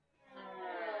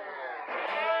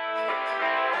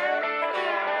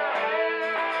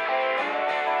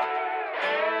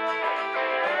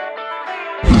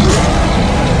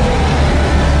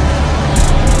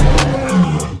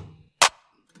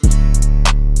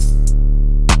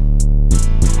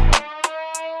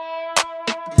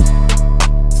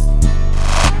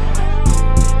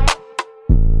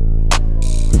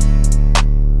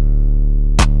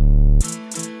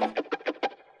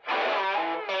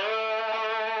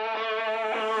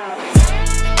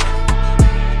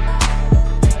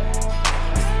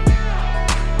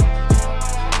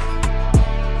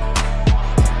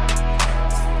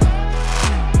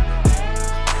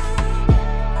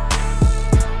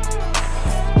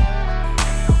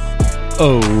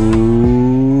Okay.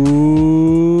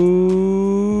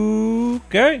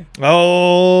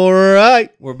 All right.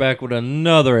 We're back with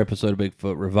another episode of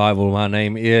Bigfoot Revival. My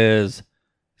name is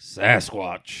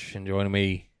Sasquatch. And joining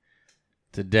me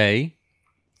today,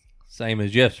 same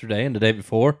as yesterday and the day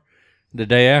before, the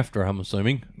day after, I'm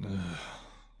assuming,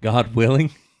 God willing,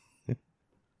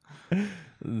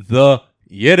 the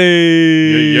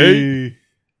Yeti. Yay.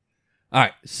 All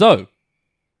right, so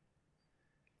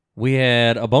we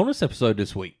had a bonus episode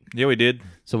this week. Yeah, we did.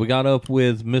 So we got up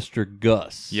with Mr.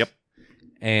 Gus. Yep.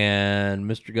 And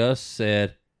Mr. Gus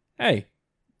said, hey,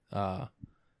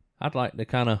 I'd like to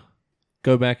kind of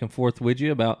go back and forth with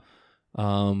you about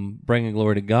bringing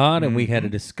glory to God. And we had a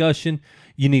discussion.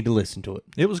 You need to listen to it.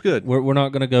 It was good. We're not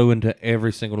going to go into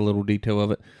every single little detail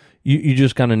of it. You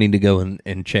just kind of need to go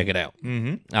and check it out.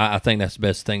 Mm-hmm. I think that's the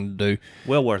best thing to do.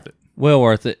 Well worth it. Well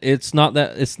worth it. It's not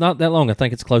that long. I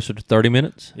think it's closer to 30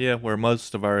 minutes. Yeah, where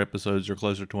most of our episodes are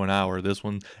closer to an hour. This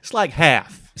one, it's like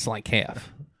half. It's like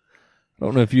half. I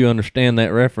don't know if you understand that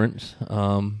reference.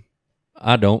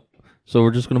 I don't. So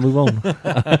we're just going to move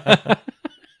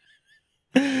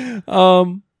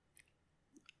on.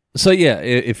 So yeah,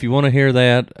 if you want to hear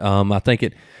that, I think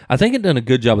it done a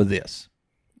good job of this.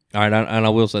 All right, and I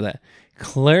will say that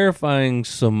clarifying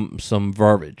some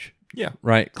verbiage. Yeah,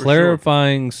 right.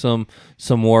 Clarifying some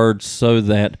words so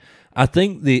that I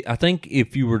think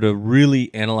if you were to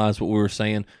really analyze what we were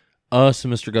saying, us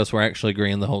and Mr. Gus were actually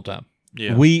agreeing the whole time.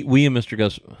 Yeah. We and Mr.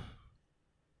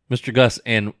 Gus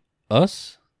and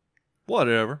us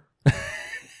Whatever.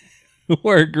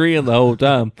 were agreeing the whole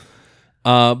time.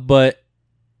 But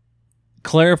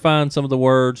clarifying some of the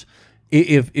words,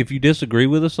 if you disagree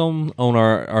with us on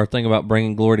our thing about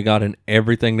bringing glory to God in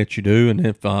everything that you do, and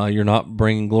if you're not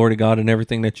bringing glory to God in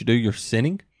everything that you do, you're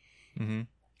sinning. Mm-hmm.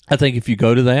 I think if you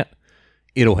go to that,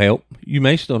 it'll help. You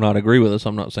may still not agree with us.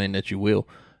 I'm not saying that you will.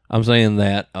 I'm saying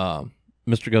that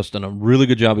Mr. Gus done a really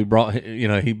good job. He brought,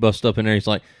 he bust up in there. He's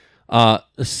like,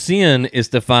 sin is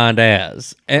defined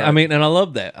as. And, right. I mean, and I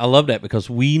love that. I love that because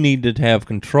we need to have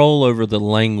control over the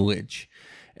language.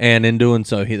 And in doing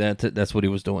so, that's what he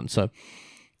was doing. So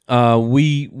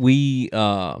we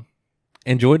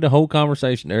enjoyed the whole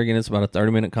conversation. There again, it's about a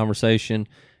 30-minute conversation,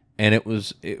 and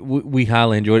we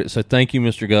highly enjoyed it. So thank you,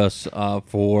 Mr. Gus,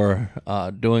 for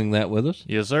doing that with us.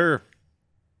 Yes, sir.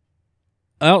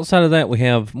 Outside of that, we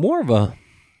have more of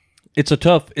it's a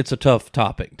tough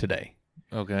topic today.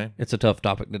 Okay. It's a tough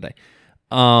topic today.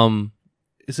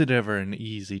 Is it ever an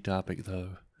easy topic, though?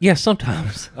 Yeah,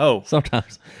 sometimes. Oh.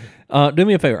 Sometimes. Do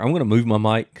me a favor. I'm going to move my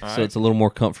mic All so right. it's a little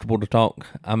more comfortable to talk.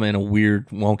 I'm in a weird,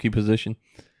 wonky position.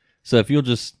 So if you'll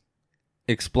just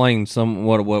explain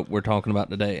what we're talking about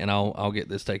today, and I'll get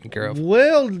this taken care of.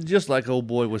 Well, just like old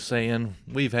boy was saying,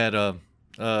 we've had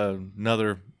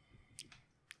another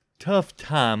tough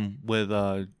time with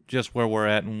just where we're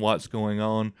at and what's going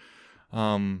on.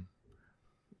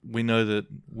 We know that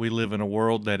we live in a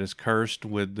world that is cursed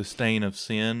with the stain of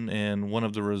sin, and one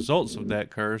of the results of that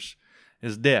curse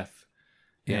is death.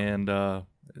 Yeah. And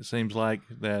it seems like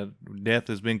that death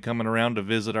has been coming around to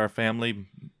visit our family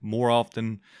more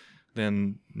often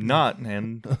than not.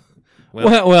 And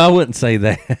Well, I wouldn't say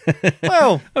that.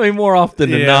 well, I mean, more often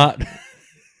than Yeah. not.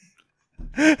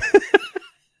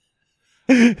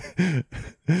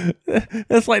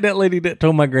 That's like that lady that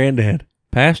told my granddad,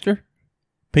 Pastor,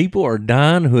 people are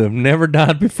dying who have never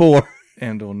died before.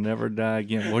 and will never die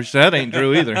again. Which that ain't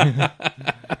true either.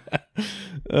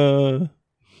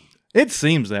 It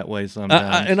seems that way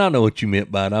sometimes. And I know what you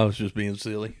meant by it. I was just being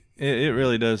silly. It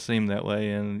really does seem that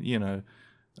way. And,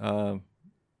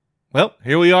 well,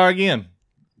 here we are again.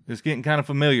 It's getting kind of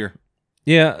familiar.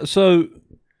 Yeah, so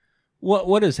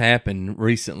what has happened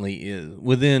recently is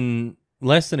within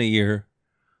less than a year,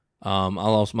 I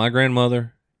lost my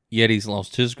grandmother, Yeti's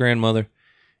lost his grandmother,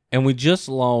 and we just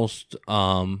lost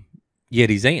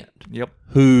Yeti's aunt, Yep.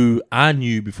 who I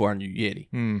knew before I knew Yeti.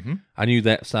 Mm-hmm. I knew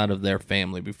that side of their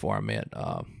family before I met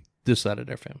this side of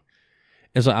their family.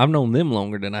 And so I've known them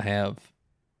longer than I have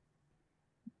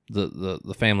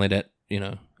the family that,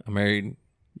 I married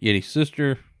Yeti's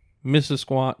sister, Mrs.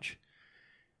 Squatch,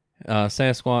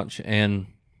 Sasquatch,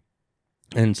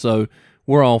 and so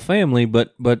we're all family,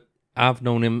 but I've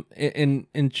known him,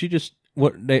 and she just,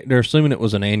 they're assuming it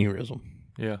was an aneurysm.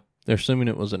 Yeah. They're assuming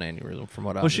it was an aneurysm from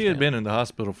what I Well, she had understand. been in the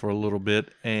hospital for a little bit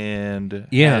and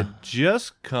Yeah. had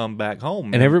just come back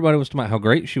home. And everybody was talking about how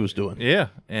great she was doing. Yeah.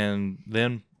 And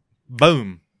then,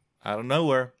 boom, out of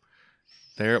nowhere,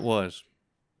 there it was.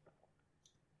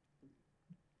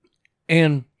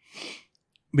 And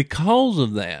because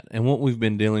of that and what we've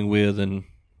been dealing with, and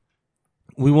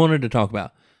we wanted to talk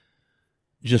about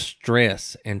just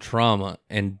stress and trauma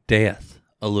and death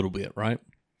a little bit, right?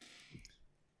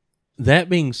 That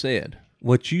being said,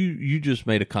 what you just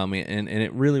made a comment, and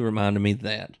it really reminded me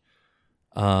that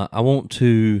I want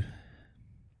to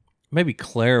maybe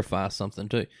clarify something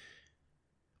too.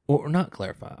 Or not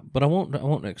clarify, but I want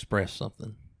to express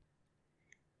something.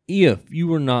 If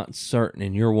you are not certain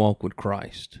in your walk with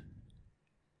Christ,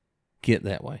 get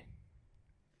that way.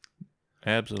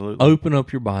 Absolutely. Open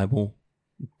up your Bible.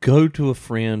 Go to a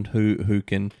friend who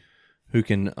can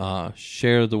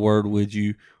share the word with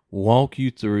you, walk you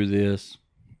through this,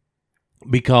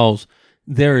 because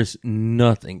there is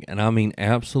nothing, and I mean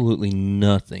absolutely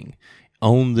nothing,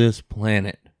 on this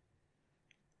planet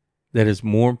that is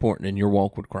more important in your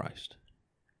walk with Christ.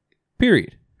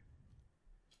 Period.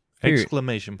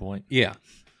 Exclamation point. Yeah.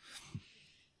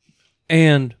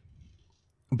 And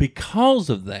because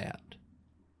of that,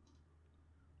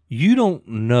 you don't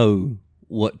know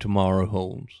what tomorrow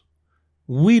holds.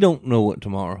 We don't know what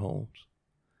tomorrow holds.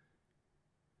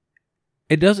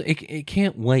 It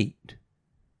can't wait.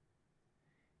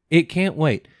 It can't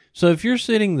wait. So if you're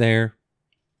sitting there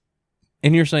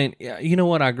and you're saying, yeah, you know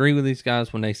what, I agree with these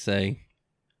guys when they say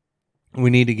we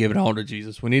need to give it all to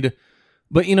Jesus. We need to,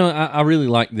 but you know, I really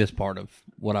like this part of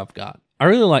what I've got. I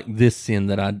really like this sin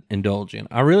that I indulge in.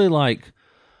 I really like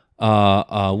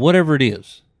whatever it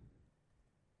is.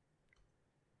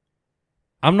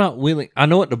 I'm not willing. I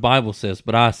know what the Bible says,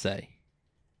 but I say,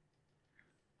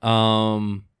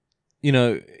 you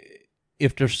know,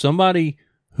 if there's somebody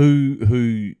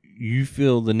who you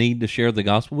feel the need to share the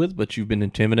gospel with, but you've been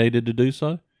intimidated to do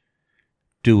so,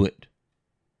 do it.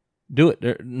 Do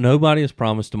it. Nobody is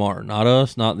promised tomorrow. Not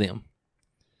us, not them.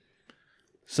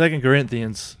 2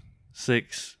 Corinthians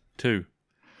 6:2.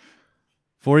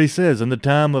 For he says, in the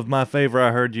time of my favor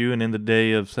I heard you, and in the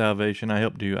day of salvation I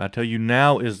helped you. I tell you,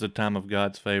 now is the time of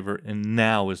God's favor, and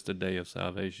now is the day of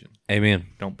salvation. Amen.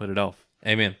 Don't put it off.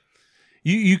 Amen.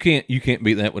 You can't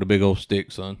beat that with a big old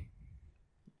stick, son.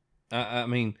 I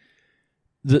mean,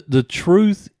 the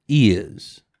truth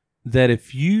is that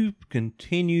if you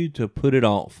continue to put it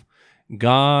off,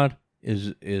 God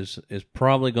is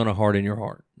probably going to harden your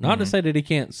heart. Not to say that He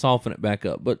can't soften it back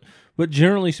up, but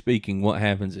generally speaking, what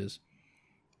happens is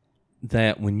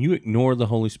that when you ignore the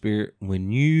Holy Spirit,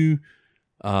 when you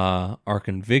are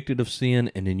convicted of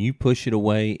sin, and then you push it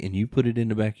away and you put it in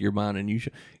the back of your mind, and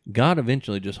God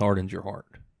eventually just hardens your heart.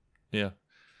 Yeah.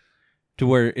 To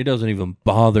where it doesn't even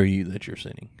bother you that you're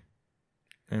sinning.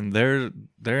 And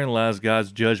therein lies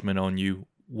God's judgment on you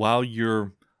while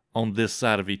you're on this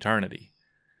side of eternity.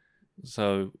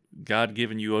 So God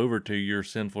giving you over to your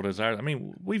sinful desires. I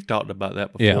mean, we've talked about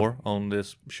that before on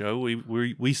this show.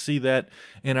 We see that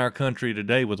in our country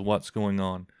today with what's going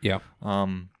on. Yeah.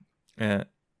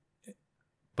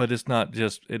 But it's not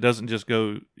just. It doesn't just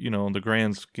go, on the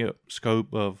grand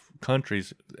scope of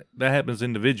countries. That happens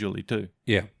individually too.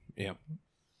 Yeah. Yeah.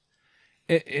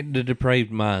 The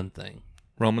depraved mind thing.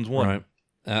 Romans 1. Right.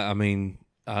 I mean,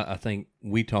 I think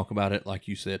we talk about it, like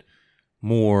you said,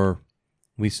 more.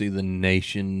 We see the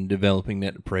nation developing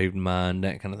that depraved mind,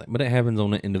 that kind of thing. But it happens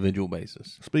on an individual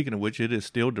basis. Speaking of which, it is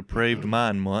still Depraved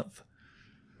Mind Month.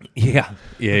 Yeah.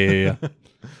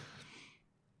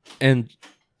 And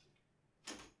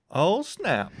oh,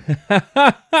 snap.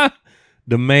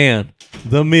 The man,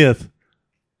 the myth,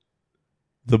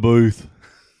 the booth.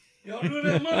 Y'all doing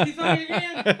that monkey thing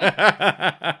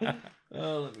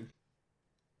again?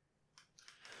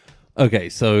 Okay,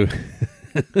 so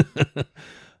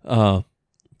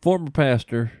former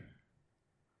pastor,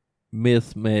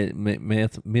 math man, Not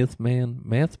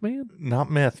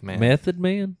meth man. Method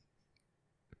man.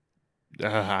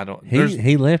 I don't.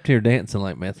 He left here dancing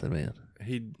like Method Man.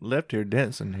 He left here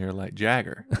dancing here like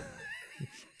Jagger.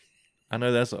 I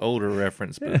know that's an older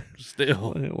reference, but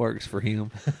still, It works for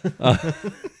him.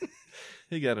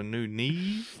 he got a new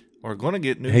knee, or going to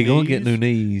get new. He gonna get new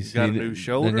knees. knees. Got a new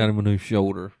shoulder. They got him a new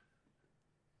shoulder.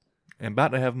 And about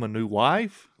to have him a new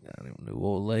wife. Got him a new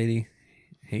old lady.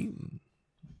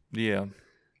 Yeah,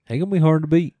 He gonna be hard to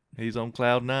beat. he's on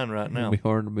cloud 9 right now. Gonna be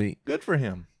hard to beat. Good for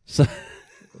him. So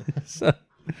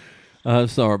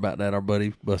sorry about that. Our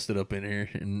buddy busted up in here,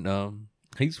 and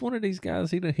he's one of these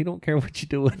guys. He don't care what you're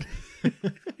doing. He's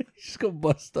just gonna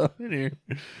bust up in here.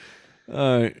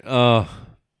 All right.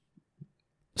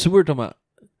 So we're talking about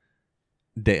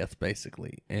death,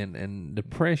 basically, and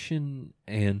depression,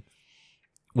 and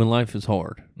when life is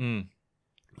hard.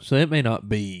 So it may not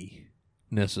be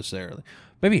necessarily.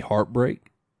 Maybe heartbreak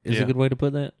is a good way to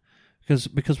put that,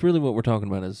 because really what we're talking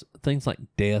about is things like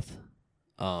death.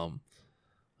 My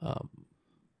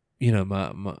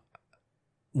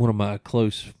one of my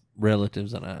close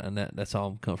relatives, and that's all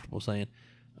I'm comfortable saying.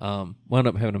 Wound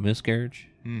up having a miscarriage,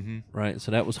 right?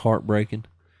 So that was heartbreaking.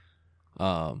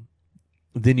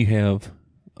 Then you have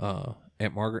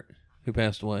Aunt Margaret, who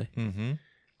passed away,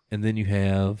 and then you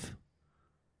have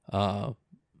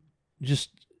just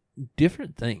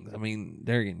different things. I mean,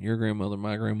 there again, your grandmother,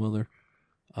 my grandmother,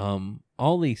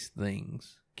 all these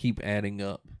things keep adding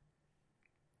up.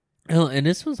 And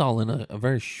this was all in a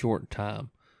very short time,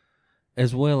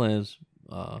 as well as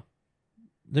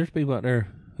there's people out there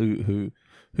whose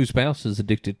spouse is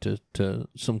addicted to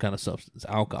some kind of substance,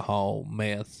 alcohol,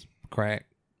 meth, crack,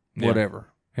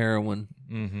 whatever, heroin.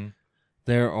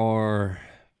 There are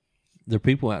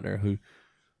people out there who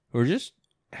are just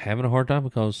having a hard time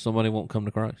because somebody won't come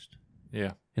to Christ.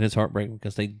 Yeah. And it's heartbreaking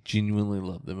because they genuinely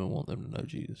love them and want them to know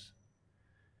Jesus.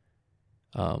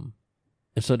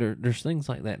 And so there's things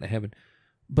like that happen.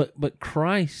 But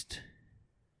Christ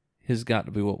has got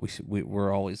to be what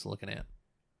we're always looking at.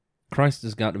 Christ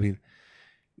has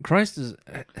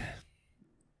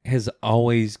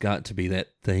always got to be that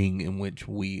thing in which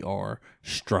we are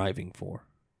striving for.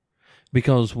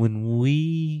 Because when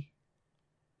we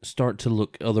start to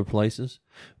look other places,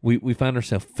 we find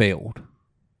ourselves failed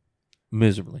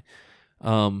miserably.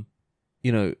 The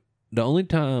only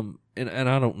time, and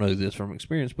I don't know this from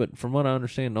experience, but from what I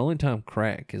understand, the only time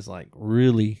crack is like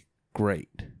really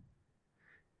great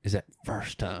is that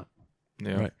first time.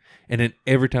 Yeah. Right. And then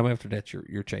every time after that,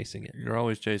 you're chasing it. You're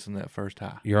always chasing that first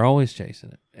high. You're always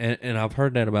chasing it. And I've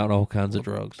heard that about all kinds of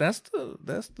drugs. That's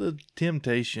the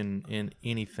temptation in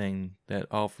anything that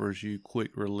offers you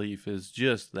quick relief is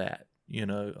just that.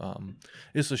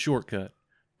 It's a shortcut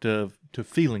to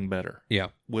feeling better. Yeah.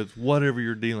 With whatever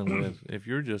you're dealing with. If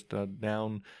you're just a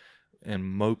down and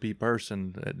mopey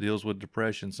person that deals with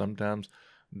depression, sometimes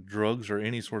drugs or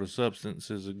any sort of substance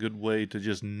is a good way to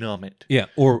just numb it. Yeah,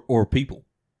 or people.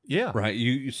 Yeah. Right.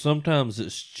 You sometimes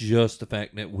it's just the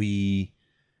fact that we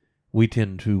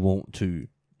tend to want to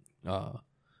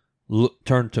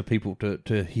turn to people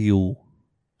to heal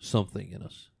something in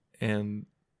us. And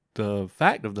the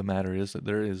fact of the matter is that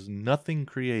there is nothing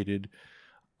created,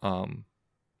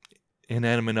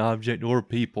 inanimate object or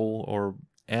people or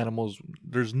animals.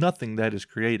 There's nothing that is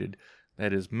created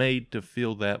that is made to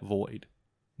fill that void.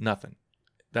 Nothing.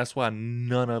 That's why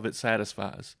none of it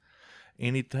satisfies.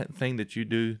 Anything that you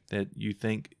do that you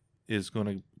think is going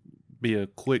to be a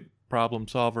quick problem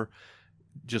solver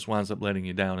just winds up letting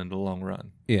you down in the long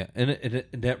run. Yeah, and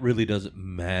that really doesn't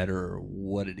matter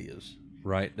what it is,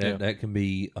 right? That can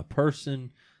be a person,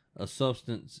 a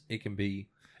substance. It can be.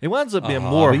 It winds up being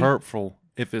more hurtful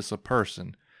if it's a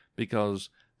person, because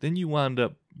then you wind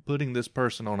up putting this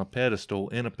person on a pedestal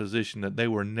in a position that they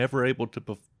were never able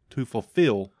to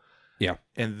fulfill. Yeah.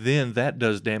 And then that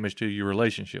does damage to your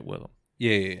relationship with them.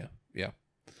 Yeah.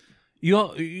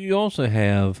 You also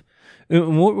have,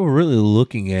 and what we're really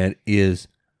looking at is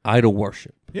idol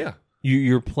worship. Yeah.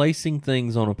 You're placing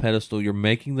things on a pedestal. You're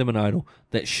making them an idol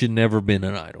that should never have been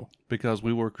an idol. Because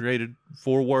we were created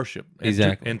for worship.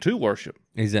 Exactly. And to worship.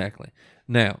 Exactly.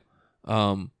 Now,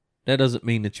 that doesn't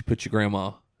mean that you put your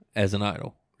grandma as an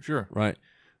idol. Sure. Right?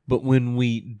 But when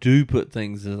we do put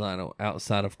things as an idol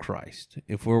outside of Christ,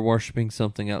 if we're worshiping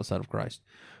something outside of Christ,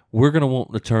 we're going to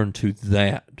want to turn to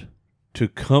that to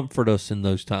comfort us in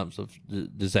those times of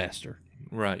disaster.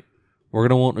 Right. We're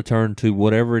going to want to turn to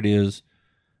whatever it is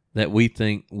that we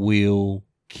think will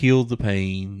kill the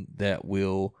pain, that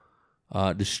will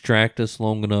distract us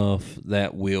long enough,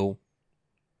 that will,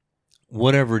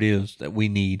 whatever it is that we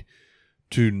need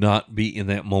to not be in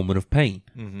that moment of pain.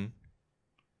 Mm-hmm.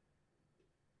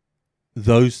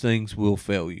 Those things will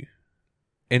fail you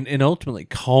and ultimately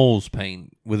cause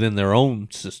pain within their own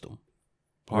system.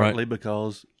 Partly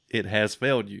because it has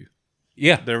failed you.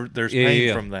 Yeah. There's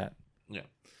pain from that. Yeah.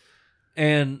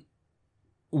 And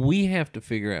we have to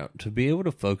figure out, to be able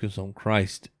to focus on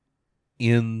Christ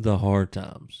in the hard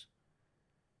times.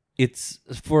 It's,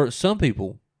 for some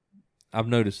people, I've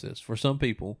noticed this, for some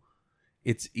people,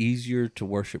 it's easier to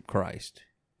worship Christ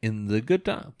in the good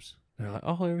times. They're like,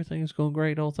 oh, everything's going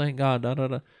great. Oh, thank God. Da, da,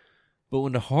 da. But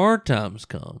when the hard times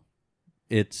come,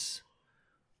 it's,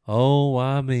 oh,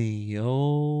 why me?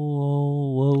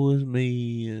 Oh, woe is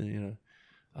me.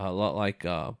 A lot like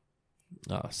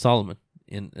Solomon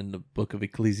in the book of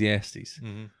Ecclesiastes.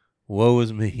 Mm-hmm. Woe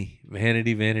is me.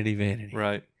 Vanity, vanity, vanity.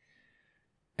 Right.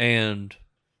 And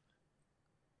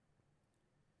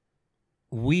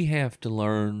we have to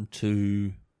learn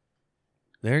to,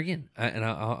 there again,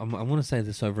 I want to say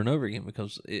this over and over again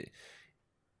because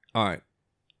all right,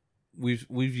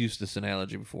 we've used this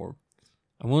analogy before.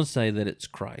 I want to say that it's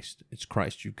Christ. It's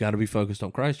Christ. You've got to be focused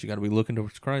on Christ. You've got to be looking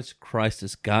towards Christ. Christ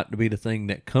has got to be the thing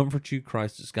that comforts you.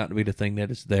 Christ has got to be the thing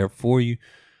that is there for you.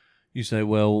 You say,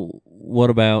 well, what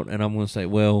about? And I'm going to say,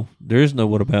 well, there is no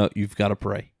what about. You've got to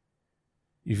pray.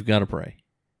 You've got to pray.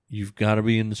 You've got to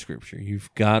be in the Scripture.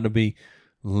 You've got to be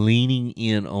leaning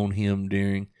in on Him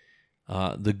during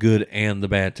the good and the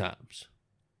bad times.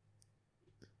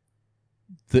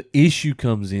 The issue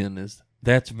comes in is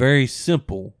that's very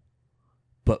simple,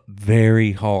 but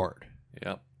very hard.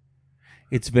 Yep.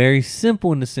 It's very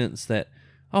simple in the sense that,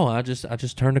 oh, I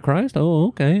just turn to Christ. Oh,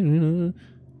 okay. Now,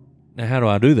 how do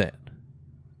I do that?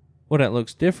 Well, that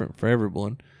looks different for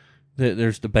everyone.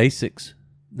 There's the basics.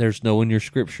 There's knowing your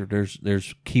Scripture.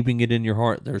 There's keeping it in your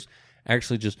heart. There's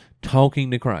actually just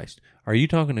talking to Christ. Are you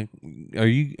talking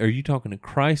to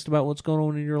Christ about what's going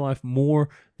on in your life more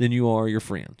than you are your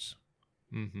friends?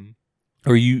 Mm-hmm.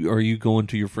 Are you going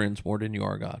to your friends more than you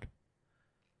are God?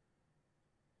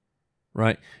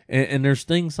 Right? And there's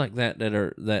things like that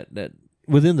that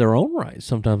within their own right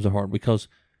sometimes are hard, because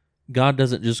God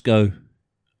doesn't just go,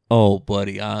 "Oh,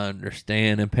 buddy, I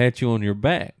understand," and pat you on your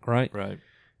back, right? Right.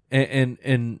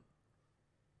 And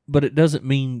but it doesn't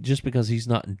mean just because He's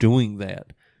not doing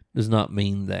that does not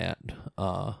mean that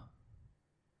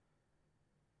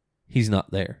He's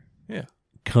not there. Yeah.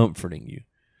 Comforting you.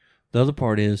 The other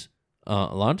part is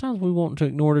a lot of times we want to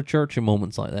ignore the church in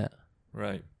moments like that.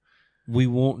 Right. We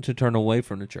want to turn away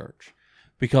from the church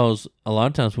because a lot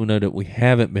of times we know that we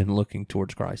haven't been looking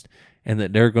towards Christ and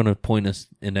that they're going to point us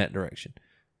in that direction.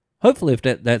 Hopefully, if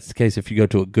that's the case, if you go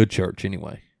to a good church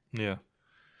anyway. Yeah.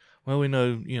 Well, we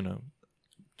know,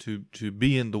 to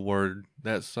be in the Word,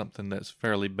 that's something that's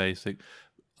fairly basic.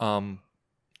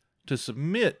 To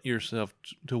submit yourself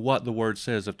to what the Word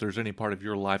says, if there's any part of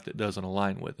your life that doesn't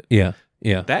align with it. Yeah,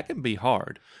 yeah. That can be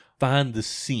hard. Find the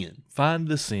sin. Find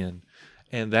the sin.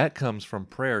 And that comes from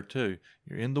prayer, too.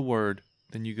 You're in the Word,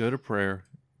 then you go to prayer,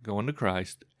 going to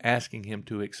Christ, asking Him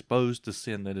to expose the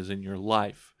sin that is in your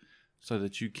life so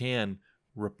that you can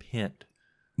repent.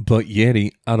 But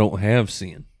Yeti, I don't have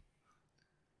sin.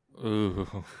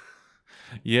 Ooh.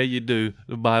 Yeah, you do.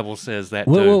 The Bible says that,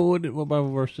 too. What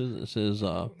Bible verse is it? It says,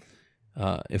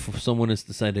 if someone is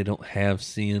to say they don't have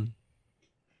sin,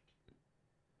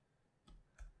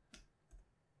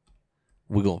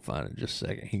 we're going to find it in just a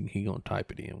second. He going to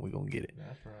type it in. We're going to get it.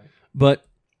 That's right. But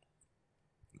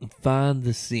find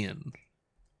the sin.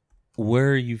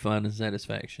 Where are you finding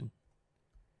satisfaction?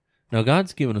 Now,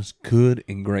 God's given us good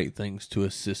and great things to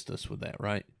assist us with that,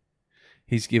 right?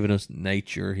 He's given us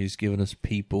nature. He's given us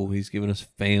people. He's given us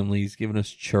family. He's given us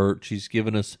church. He's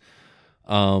given us,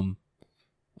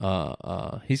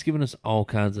 he's given us all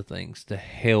kinds of things to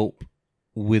help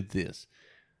with this.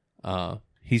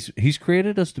 He's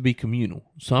created us to be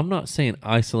communal. So I'm not saying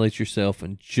isolate yourself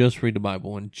and just read the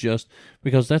Bible and just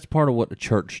because that's part of what the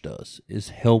church does is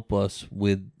help us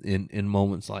with in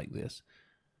moments like this.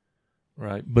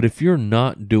 Right. But if you're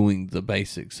not doing the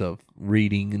basics of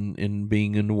reading and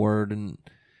being in the Word and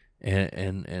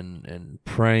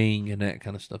praying and that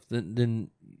kind of stuff, then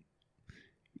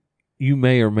you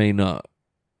may or may not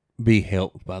be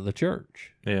helped by the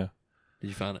church. Yeah. Did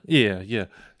you find it? Yeah.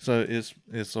 So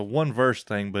it's a one verse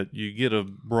thing, but you get a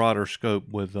broader scope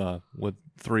with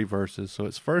 3 verses. So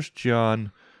it's 1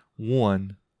 John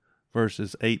 1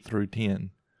 verses 8 through 10.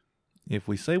 If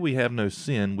we say we have no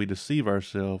sin, we deceive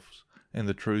ourselves, and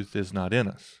the truth is not in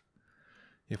us.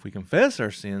 If we confess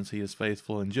our sins, He is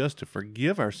faithful and just to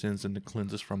forgive our sins and to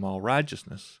cleanse us from all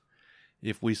righteousness.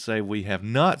 If we say we have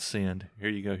not sinned, here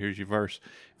you go, here's your verse.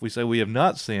 If we say we have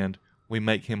not sinned, we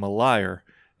make Him a liar,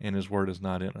 and His word is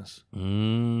not in us.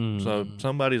 So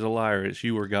somebody's a liar. It's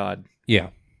you or God. Yeah.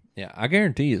 I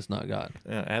guarantee it's not God.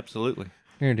 Yeah, absolutely.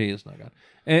 Guarantee it's not God.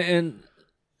 And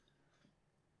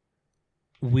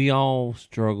we all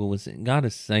struggle with it. God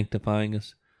is sanctifying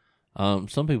us.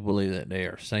 Some people believe that they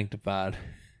are sanctified,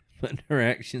 but their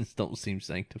actions don't seem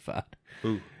sanctified.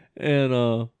 Ooh.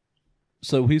 And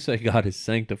so we say God is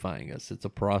sanctifying us. It's a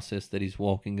process that He's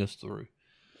walking us through.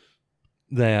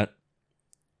 That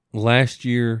last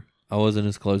year, I wasn't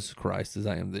as close to Christ as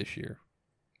I am this year.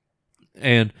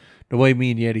 And the way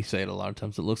me and Yeti say it a lot of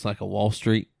times, it looks like a Wall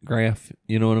Street graph.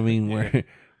 You know what I mean? Yeah.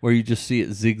 Where you just see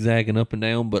it zigzagging up and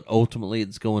down, but ultimately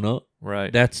it's going up.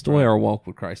 Right. That's the way our walk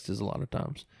with Christ is a lot of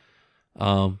times.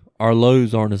 Our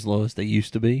lows aren't as low as they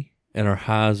used to be, and our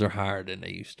highs are higher than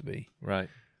they used to be. Right.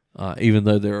 Even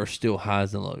though there are still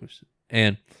highs and lows.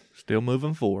 And still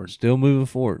moving forward.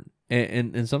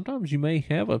 And sometimes you may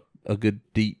have a good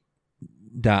deep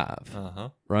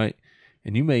dive, right?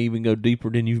 And you may even go deeper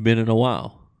than you've been in a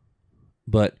while.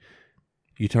 But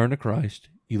you turn to Christ,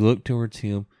 you look towards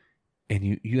Him,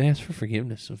 and you ask for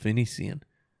forgiveness of any sin.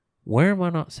 Where am I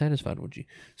not satisfied with you?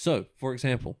 So, for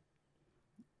example,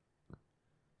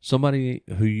 somebody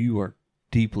who you are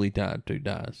deeply tied to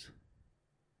dies,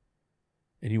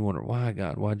 and you wonder, why,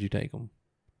 God, why'd you take them?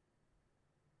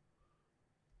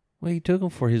 Well, He took them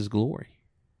for His glory.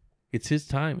 It's His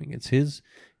timing. It's His,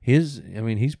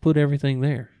 He's put everything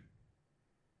there.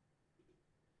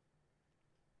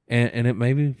 And it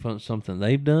may be something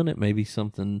they've done. It may be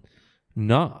something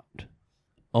not.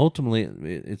 Ultimately,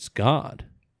 it's God.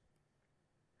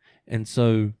 And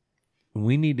so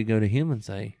we need to go to Him and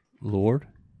say, Lord,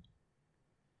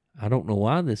 I don't know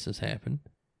why this has happened.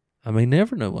 I may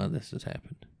never know why this has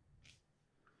happened.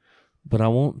 But I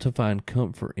want to find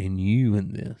comfort in You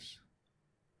in this.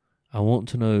 I want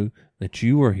to know that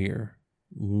You are here,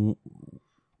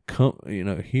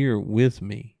 here with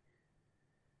me.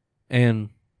 And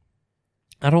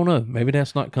I don't know. Maybe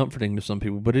that's not comforting to some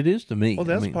people, but it is to me. Well,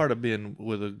 that's part of being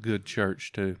with a good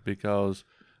church, too, because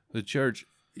the church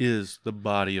is the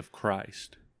body of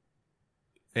Christ.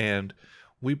 And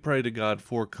we pray to God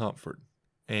for comfort.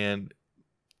 And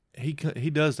He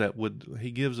does that.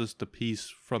 He gives us the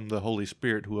peace from the Holy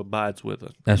Spirit who abides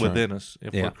within us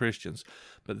if we're Christians.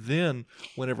 But then,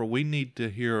 whenever we need to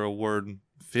hear a word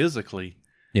physically,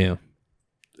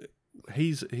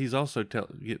 He's also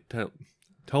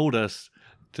told us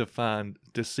to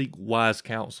seek wise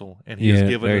counsel, and He has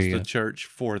given us the church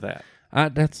for that.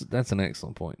 That's an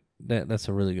excellent point. That's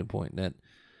a really good point. That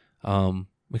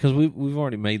because we've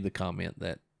already made the comment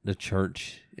that the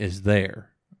church is there,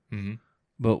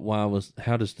 but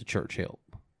how does the church help?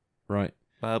 Right,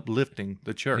 by uplifting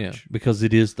the church, because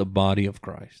it is the body of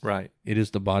Christ. Right, it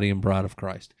is the body and bride of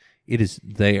Christ. It is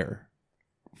there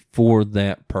for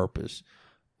that purpose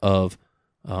of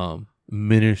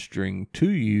ministering to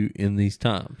you in these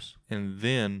times. And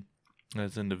then,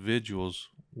 as individuals,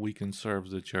 we can serve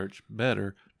the church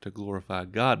better to glorify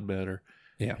God better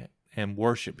and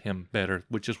worship Him better,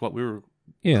 which is what we were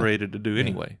created to do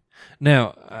anyway.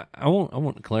 Now, I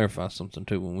want to clarify something,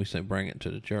 too, when we say bring it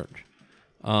to the church.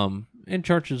 And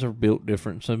churches are built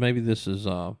different, so maybe this is,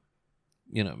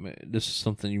 this is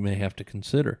something you may have to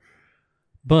consider.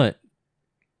 But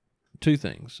two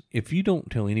things. If you don't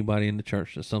tell anybody in the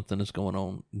church that something is going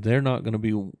on, they're not going to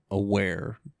be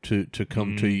aware to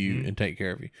come to you and take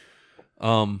care of you.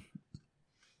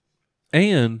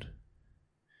 And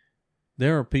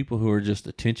there are people who are just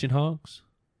attention hogs.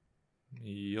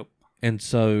 Yep. And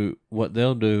so what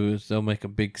they'll do is they'll make a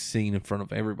big scene in front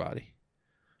of everybody.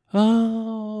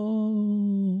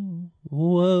 Oh,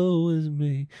 woe is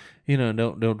me.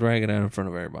 They'll drag it out in front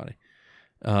of everybody.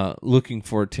 Looking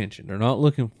for attention. They're not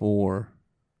looking for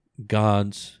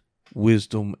God's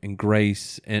wisdom and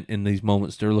grace, and in these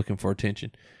moments they're looking for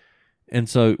attention. And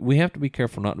so we have to be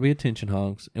careful not to be attention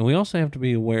hogs, and we also have to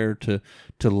be aware to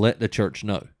let the church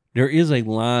know. There is a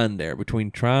line there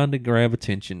between trying to grab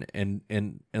attention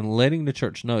and letting the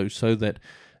church know so that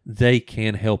they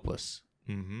can help us.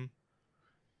 Mm-hmm.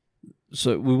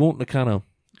 So we want to kind of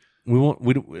you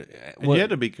have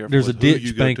to be careful. There's a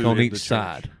ditch bank on each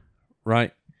side.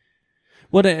 Right.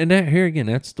 Well, and that here again,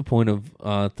 that's the point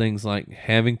of things like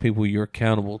having people you're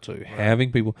accountable to,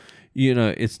 having people,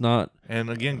 it's not. And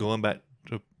again, going back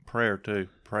to prayer too,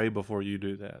 pray before you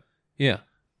do that. Yeah,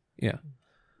 yeah.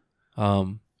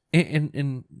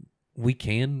 And we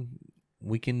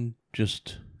can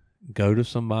just go to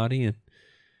somebody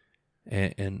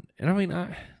and I mean,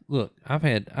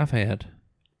 I've had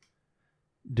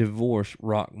divorce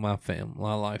rock my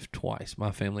life twice,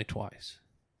 my family twice.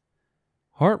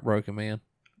 Heartbroken, man.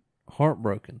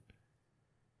 Heartbroken.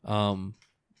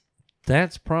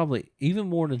 That's probably even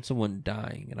more than someone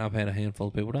dying, and I've had a handful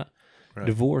of people die. Right.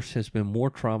 Divorce has been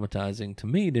more traumatizing to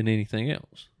me than anything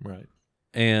else. Right.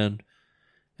 And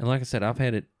like I said, I've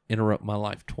had it interrupt my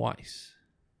life twice.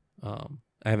 I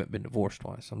haven't been divorced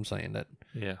twice. I'm saying that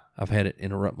I've had it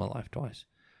interrupt my life twice.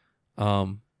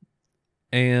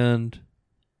 And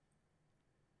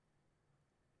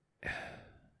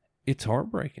it's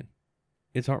heartbreaking.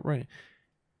 It's heartbreaking.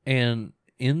 And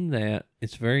in that,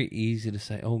 it's very easy to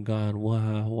say, oh, God,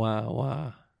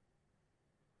 why?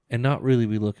 And not really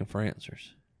be looking for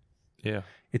answers. Yeah.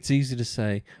 It's easy to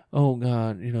say, oh,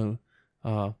 God,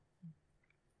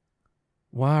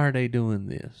 why are they doing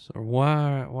this? Or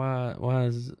why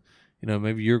is,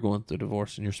 maybe you're going through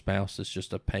divorce and your spouse is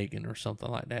just a pagan or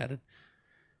something like that.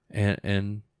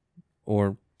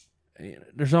 Or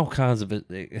there's all kinds of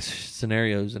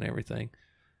scenarios and everything.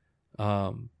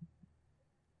 But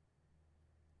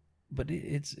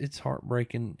it's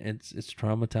heartbreaking. It's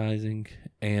traumatizing,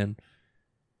 and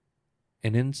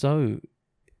so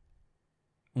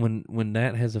when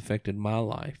that has affected my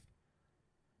life,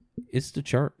 it's the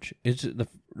church. It's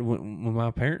when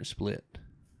my parents split,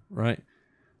 right?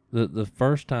 The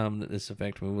first time that this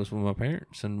affected me was with my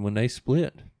parents, and when they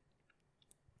split,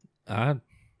 I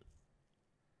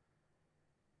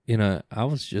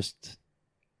was just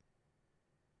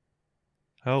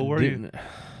How old were you?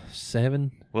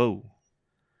 7. Whoa.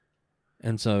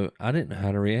 And so I didn't know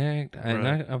how to react. And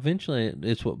Right. eventually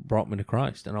it's what brought me to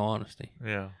Christ, in all honesty.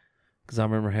 Yeah. Because I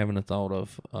remember having a thought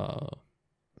of,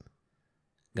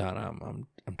 God, I'm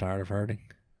tired of hurting.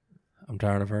 I'm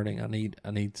tired of hurting. I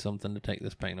need something to take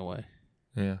this pain away.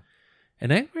 Yeah.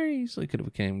 And that very easily could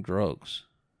have became drugs,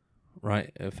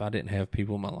 right? If I didn't have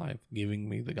people in my life giving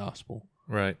me the gospel.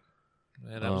 Right.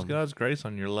 Yeah, that was God's grace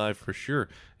on your life for sure.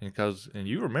 And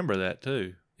you remember that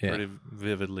too. Yeah. Pretty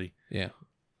vividly. Yeah.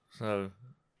 So,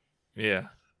 yeah.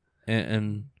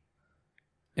 And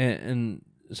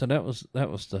so that was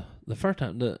the first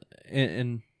time.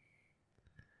 And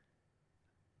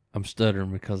I'm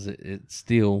stuttering because it's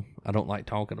still, I don't like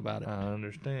talking about it. I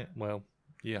understand. Well,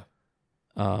 yeah.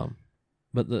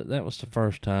 But that was the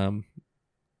first time,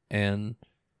 and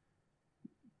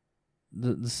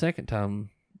the second time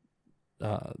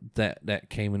that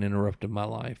came and interrupted my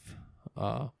life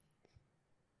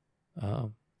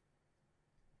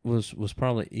was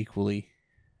probably equally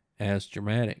as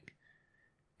dramatic,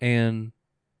 and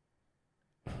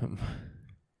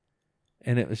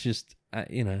it was just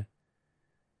I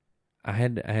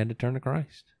had to turn to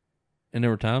Christ, and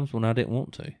there were times when I didn't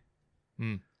want to.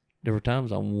 There were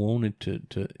times I wanted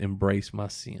to embrace my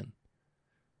sin.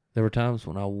 There were times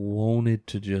when I wanted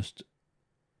to just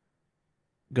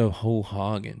go whole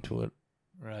hog into it.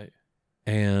 Right.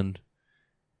 And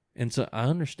so I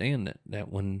understand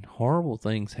that when horrible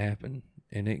things happen,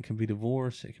 and it can be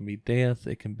divorce, it can be death,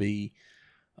 it can be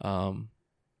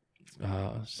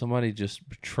somebody just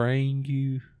betraying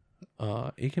you,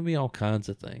 it can be all kinds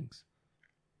of things.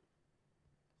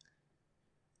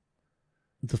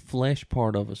 The flesh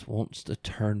part of us wants to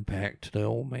turn back to the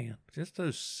old man. Just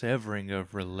those severing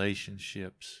of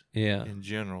relationships Yeah. in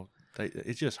general,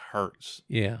 it just hurts.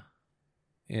 Yeah.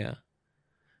 Yeah.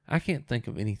 I can't think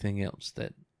of anything else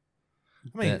that.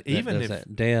 I mean, that even does if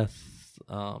that. Death,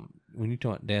 when you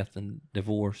talk about death and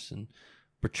divorce and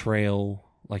betrayal,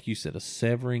 like you said, a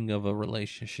severing of a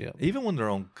relationship. even when they're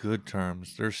on good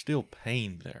terms, there's still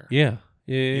pain there. Yeah.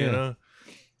 Yeah. You know?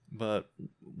 But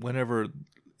whenever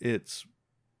there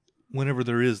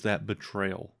is that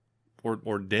betrayal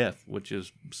or death, which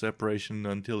is separation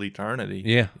until eternity.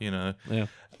 Yeah. Yeah.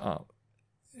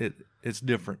 It's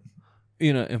different.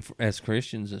 And as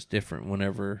Christians, it's different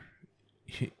whenever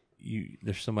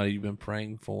there's somebody you've been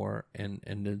praying for and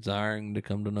desiring to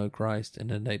come to know Christ, and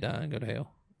then they die and go to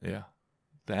hell. Yeah.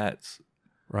 That's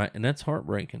right, and that's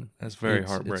heartbreaking. Very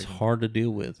heartbreaking. It's hard to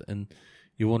deal with, and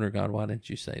you wonder, God, why didn't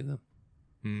you save them?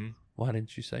 Mm-hmm. Why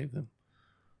didn't you save them?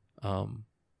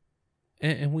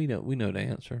 And we know the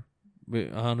answer.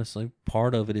 But honestly,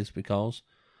 part of it is because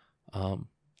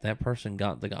that person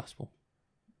got the gospel.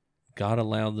 God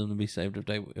allowed them to be saved but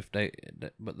they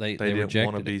didn't rejected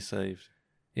want to it. be saved.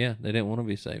 Yeah, they didn't want to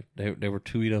be saved. They were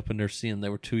too eat up in their sin. They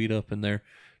were too eat up in their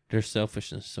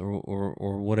selfishness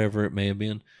or whatever it may have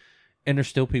been. And there's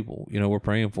still people, we're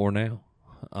praying for now,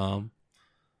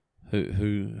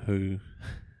 who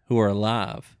are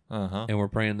alive, and we're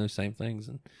praying those same things,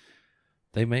 and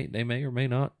they may or may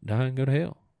not die and go to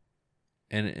hell.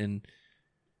 And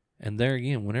there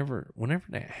again, whenever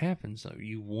that happens, though,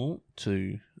 you want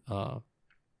to tell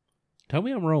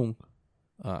me I'm wrong.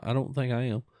 I don't think I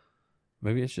am.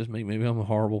 Maybe it's just me. Maybe I'm a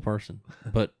horrible person.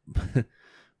 But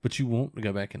you want to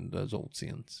go back into those old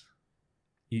sins.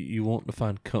 You want to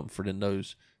find comfort in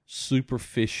those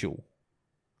superficial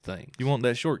things. You want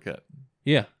that shortcut.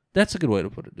 Yeah, that's a good way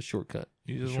to put it. The shortcut.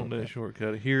 You just want that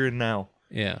shortcut here and now.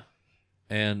 Yeah,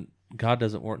 and God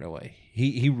doesn't work that way.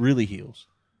 He really heals.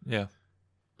 Yeah.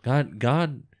 God's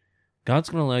going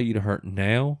to allow you to hurt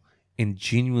now and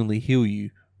genuinely heal you,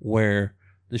 where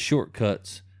the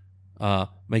shortcuts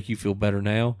make you feel better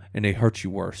now and they hurt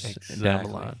you worse down the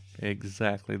line.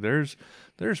 Exactly. There's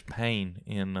pain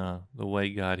in the way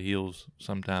God heals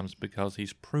sometimes because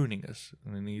He's pruning us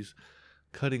and He's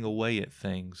cutting away at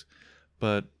things.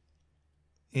 But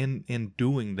in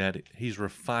doing that, He's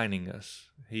refining us.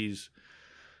 Just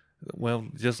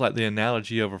like the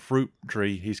analogy of a fruit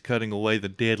tree, He's cutting away the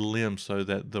dead limbs so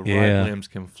that the right limbs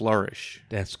can flourish.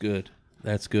 That's good.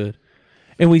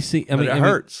 And we see, But it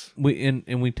hurts.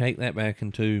 We take that back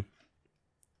into,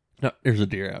 no, there's a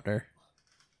deer out there.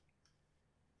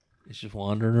 It's just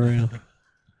wandering around.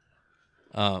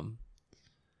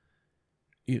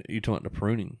 You talking about the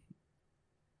pruning.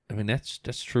 I mean, that's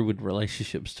true with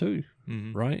relationships too,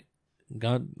 right?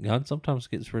 God sometimes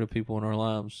gets rid of people in our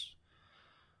lives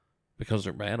because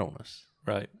they're bad on us.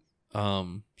 Right.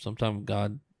 Sometimes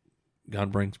God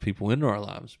brings people into our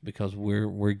lives because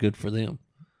we're good for them.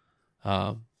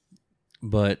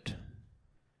 But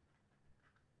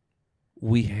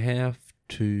we have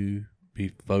to be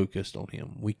focused on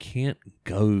Him. We can't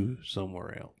go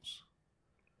somewhere else.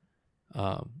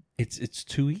 It's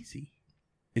too easy.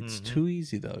 It's too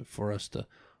easy though for us to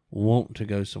want to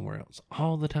go somewhere else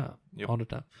all the time. Yep. All the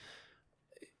time.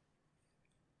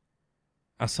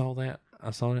 I saw that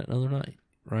the other night,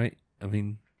 right? I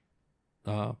mean,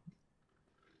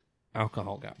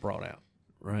 alcohol got brought out,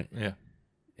 right? Yeah.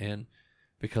 And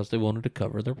because they wanted to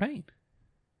cover their pain.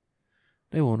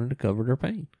 They wanted to cover their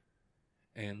pain.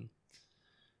 And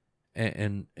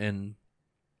I'm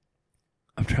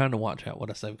trying to watch out what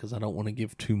I say because I don't want to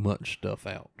give too much stuff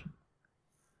out.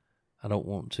 I don't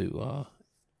want to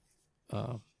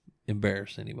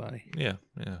embarrass anybody. Yeah.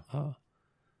 Yeah.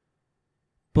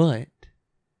 But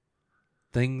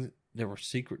there were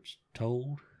secrets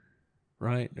told,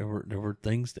 right? There were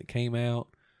things that came out,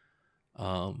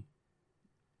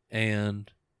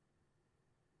 and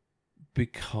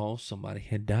because somebody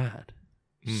had died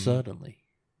suddenly,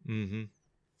 and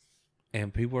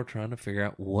people are trying to figure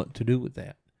out what to do with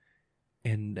that,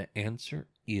 and the answer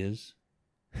is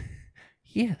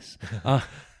yes. The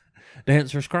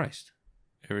answer is Christ.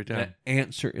 Every time. The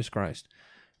answer is Christ.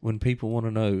 When people want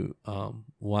to know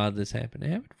why this happened, it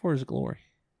happened for His glory.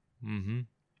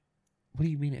 What do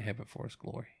you mean it happened for His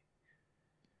glory?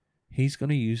 He's going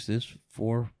to use this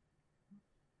for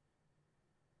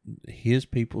His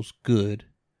people's good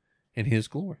and His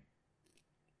glory.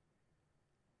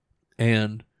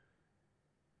 And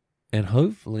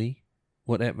hopefully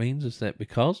what that means is that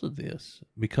because of this,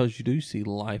 because you do see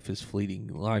life is fleeting,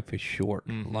 life is short,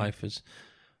 life is,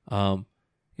 can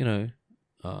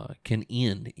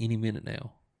end any minute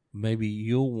now. Maybe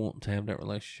you'll want to have that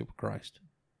relationship with Christ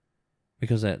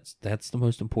because that's the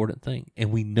most important thing.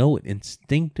 And we know it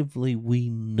instinctively. We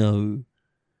know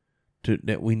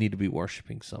that we need to be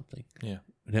worshiping something. Yeah.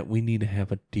 That we need to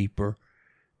have a deeper,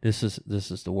 this is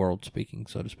the world speaking,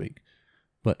 so to speak,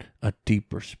 but a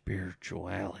deeper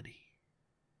spirituality.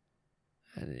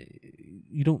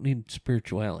 You don't need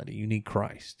spirituality. You need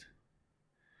Christ.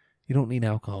 You don't need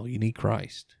alcohol. You need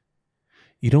Christ.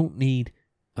 You don't need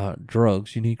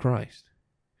drugs. You need Christ.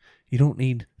 You don't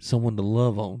need someone to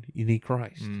love on. You need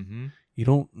Christ. You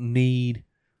don't need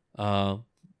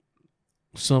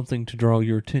something to draw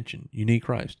your attention. You need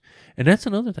Christ. And that's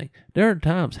another thing. There are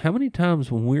times, how many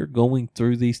times when we're going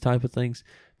through these type of things,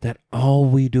 that all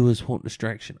we do is want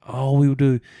distraction. All we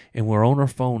do, and we're on our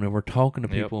phone and we're talking to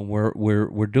people and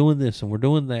we're doing this and we're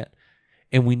doing that,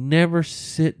 and we never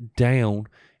sit down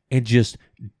and just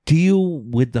deal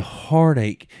with the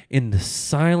heartache in the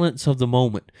silence of the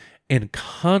moment and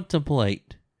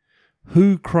contemplate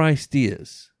who Christ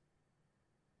is.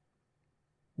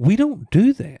 We don't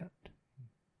do that.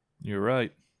 You're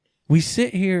right. We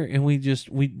sit here and we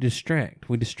distract.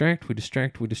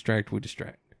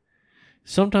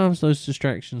 Sometimes those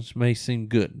distractions may seem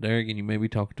good. There again, you may be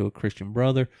talking to a Christian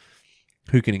brother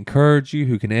who can encourage you,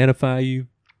 who can edify you.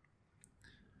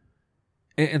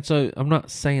 And so I'm not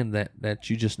saying that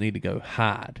you just need to go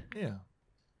hide. Yeah.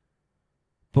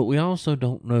 But we also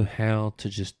don't know how to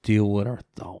just deal with our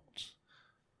thoughts.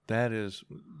 That is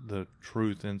the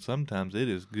truth. And sometimes it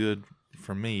is good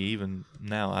for me. Even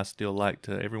now, I still like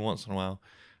to, every once in a while,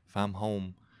 if I'm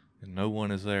home and no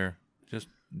one is there, just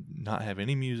not have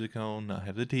any music on, not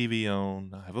have the TV on,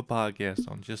 not have a podcast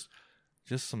on, just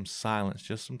some silence,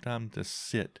 just some time to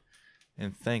sit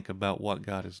and think about what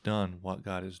God has done, what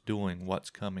God is doing, what's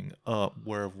coming up,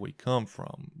 where have we come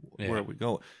from, where are we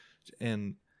going.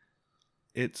 And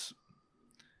it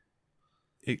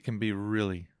can be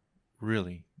really,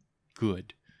 really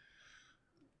good.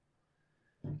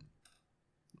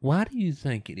 Why do you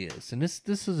think it is? And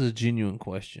this is a genuine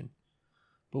question.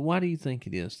 But why do you think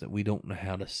it is that we don't know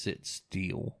how to sit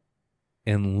still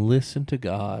and listen to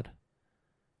God,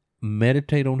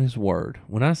 meditate on His Word?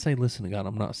 When I say listen to God,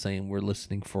 I'm not saying we're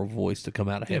listening for a voice to come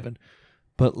out of heaven,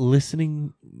 but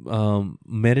listening,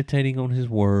 meditating on His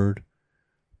Word,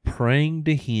 praying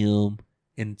to Him,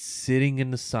 and sitting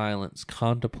in the silence,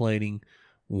 contemplating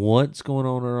what's going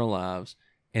on in our lives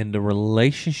and the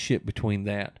relationship between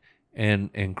that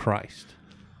and Christ.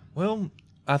 Well,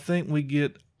 I think we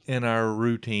get in our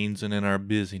routines and in our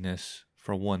busyness,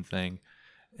 for one thing,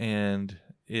 and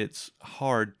it's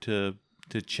hard to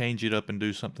change it up and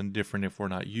do something different if we're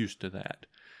not used to that.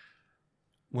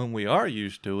 When we are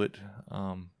used to it,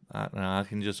 I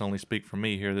can just only speak for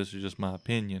me here. This is just my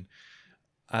opinion.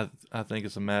 I think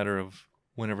it's a matter of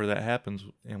whenever that happens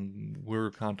and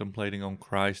we're contemplating on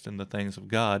Christ and the things of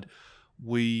God,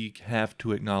 we have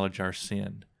to acknowledge our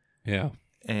sin. Yeah.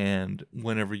 And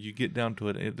whenever you get down to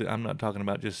it, I'm not talking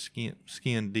about just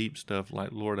skin deep stuff like,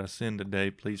 Lord, I sinned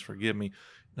today, please forgive me.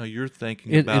 No, you're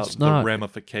thinking about the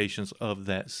ramifications of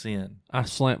that sin. I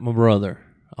slapped my brother.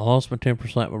 I lost my temper,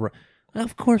 slapped my brother.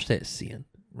 Of course that's sin.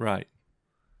 Right.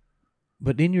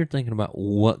 But then you're thinking about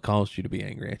what caused you to be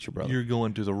angry at your brother. You're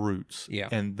going to the roots. Yeah.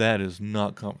 And that is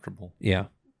not comfortable. Yeah.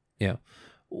 Yeah.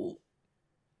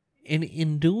 And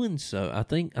in doing so, I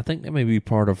think that may be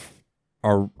part of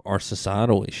our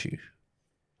societal issue,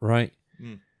 right?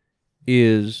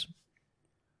 Is,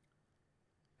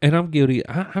 and I'm guilty,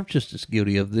 I'm just as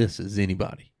guilty of this as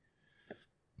anybody.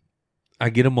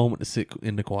 I get a moment to sit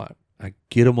in the quiet. I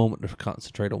get a moment to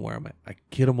concentrate on where I'm at. I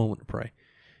get a moment to pray,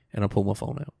 and I pull my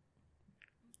phone out.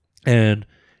 And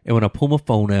when I pull my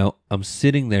phone out, I'm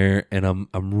sitting there, and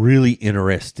I'm really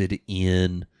interested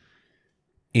in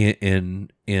a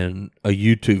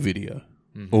YouTube video,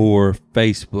 or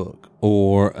Facebook,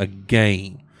 or a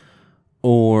game,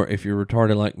 or if you're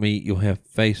retarded like me, you'll have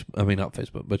not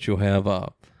Facebook, but you'll have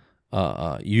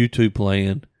YouTube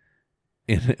playing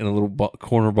in a little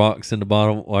corner box in the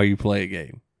bottom while you play a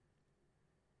game.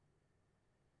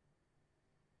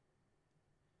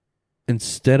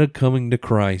 Instead of coming to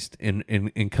Christ and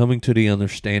coming to the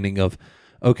understanding of,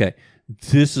 okay,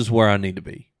 this is where I need to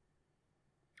be.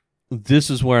 This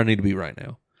is where I need to be right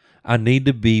now. I need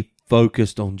to be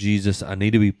focused on Jesus. I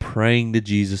need to be praying to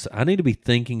Jesus. I need to be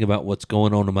thinking about what's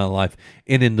going on in my life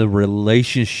and in the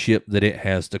relationship that it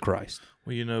has to Christ.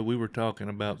 Well, we were talking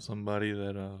about somebody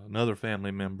that another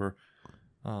family member,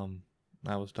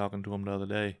 I was talking to him the other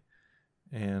day,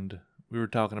 and we were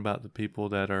talking about the people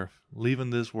that are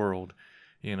leaving this world.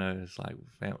 It's like,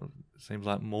 it seems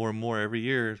like more and more every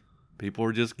year, people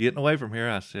are just getting away from here.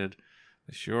 I said,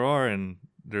 they sure are, and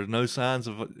there's no signs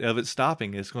of it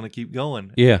stopping. It's going to keep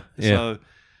going. Yeah. So,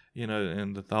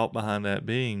 and the thought behind that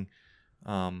being,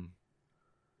 we're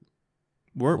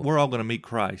all going to meet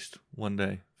Christ one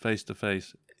day, face to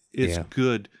face. It's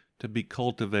good to be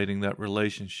cultivating that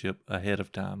relationship ahead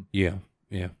of time. Yeah.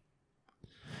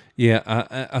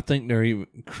 Yeah, I think there are even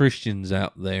Christians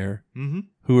out there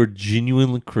who are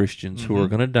genuinely Christians who are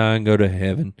going to die and go to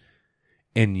heaven,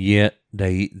 and yet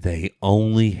they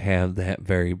only have that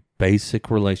very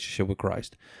basic relationship with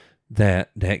Christ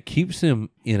that keeps them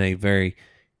in a very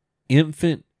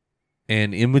infant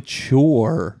and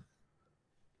immature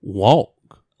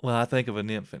walk. Well, I think of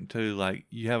an infant too. Like,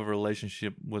 you have a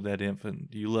relationship with that infant.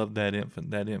 You love that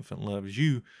infant. That infant loves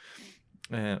you.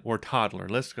 Or toddler.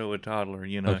 Let's go with toddler,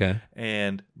 Okay.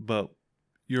 But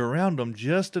you're around them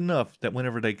just enough that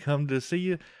whenever they come to see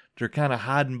you, they're kind of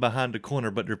hiding behind the corner,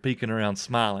 but they're peeking around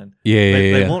smiling.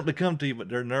 They want to come to you, but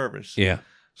they're nervous. Yeah.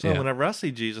 So whenever I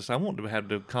see Jesus, I want to have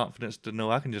the confidence to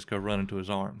know I can just go run into his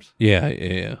arms.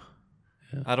 Yeah.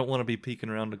 I don't want to be peeking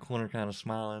around the corner kind of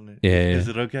smiling. Yeah. Is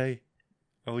it okay?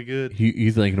 Are we good?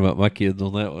 You thinking about my kids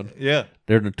on that one? Yeah.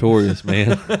 They're notorious,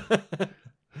 man.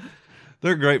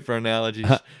 They're great for analogies.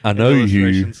 I know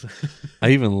you.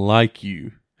 I even like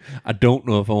you. I don't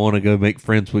know if I want to go make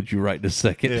friends with you right this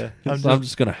second. Yeah, I'm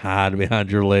just going to hide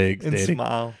behind your legs, and Daddy.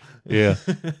 Smile. Yeah.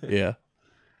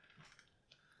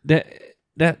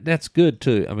 That's good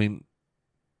too. I mean,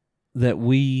 that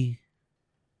we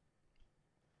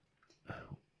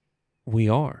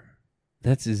are.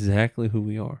 That's exactly who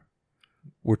we are.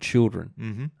 We're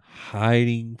children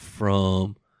hiding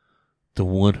from the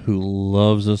one who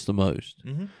loves us the most.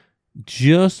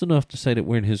 Just enough to say that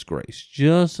we're in his grace.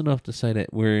 Just enough to say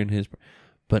that we're in his,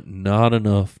 but not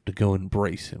enough to go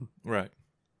embrace him. Right.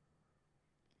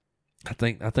 I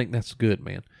think that's good,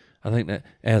 man. I think that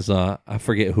as I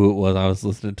forget who it was I was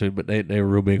listening to, but they were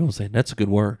real big on saying that's a good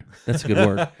word. That's a good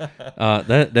word.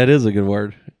 That is a good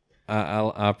word.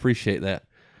 I appreciate that.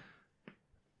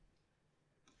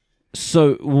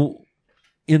 So,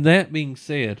 in that being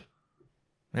said,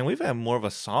 man, we've had more of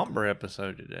a somber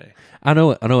episode today. I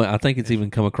know it. I think it's even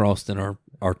come across in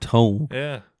our tone.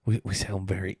 Yeah. We sound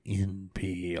very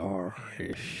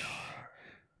NPR-ish.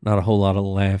 Not a whole lot of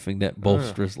laughing, that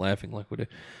boisterous laughing like we do.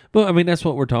 But, I mean, that's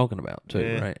what we're talking about,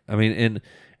 too, right? I mean,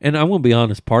 and I'm going to be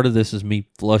honest, part of this is me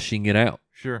flushing it out.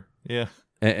 Sure, yeah.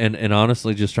 And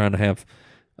honestly just trying to have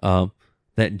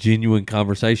that genuine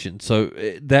conversation. So,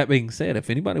 that being said, if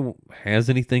anybody has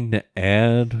anything to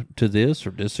add to this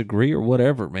or disagree or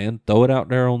whatever, man, throw it out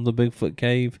there on the Bigfoot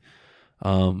Cave.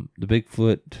 The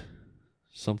Bigfoot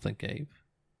something cave.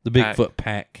 The Bigfoot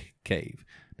Pack Cave.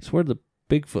 It's where the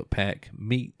Bigfoot pack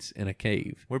meets in a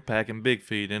cave. We're packing big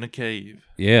feet in a cave.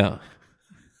 Yeah.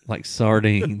 Like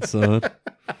sardines, son.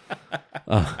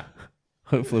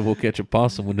 Hopefully we'll catch a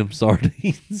possum with them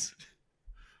sardines.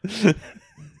 I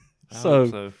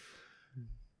hope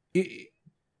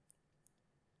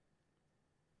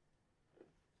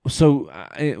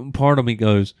so. Part of me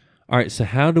goes, all right, so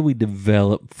how do we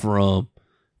develop from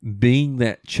being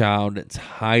that child that's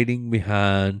hiding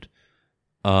behind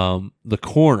the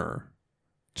corner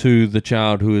to the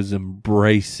child who is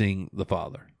embracing the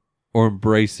father or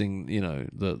embracing,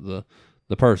 the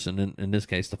person, in this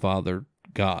case, the Father,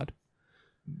 God?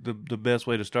 The best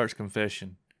way to start is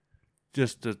confession.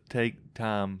 Just to take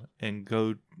time and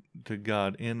go to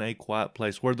God in a quiet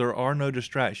place where there are no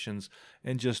distractions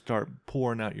and just start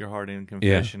pouring out your heart in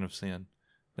confession of sin.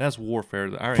 That's warfare.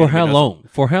 For how long?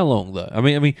 For how long, though? I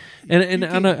mean, and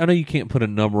I know you can't put a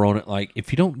number on it. Like,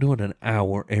 if you don't do it an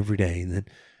hour every day, then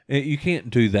you can't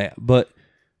do that. But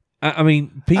I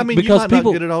mean, because you might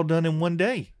people not get it all done in one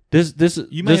day. This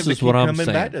You may this have to is keep what I'm coming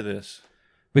saying. back to this.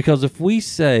 Because if we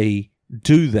say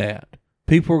do that,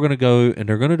 people are going to go and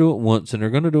they're going to do it once and they're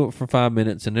going to do it for 5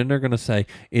 minutes and then they're going to say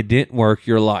it didn't work.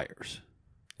 You're liars.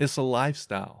 It's a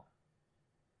lifestyle.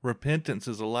 Repentance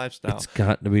is a lifestyle. It's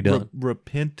got to be done.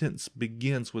 Repentance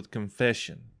begins with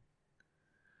confession.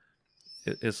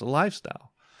 It's a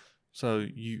lifestyle. So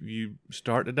you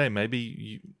start today. Maybe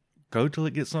you go till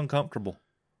it gets uncomfortable,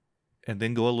 and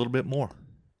then go a little bit more.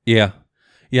 Yeah.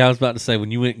 I was about to say,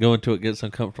 when you go into it gets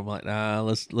uncomfortable, I'm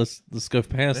like, let's go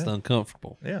past the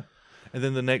uncomfortable. Yeah, and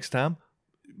then the next time,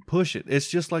 push it. It's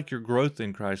just like your growth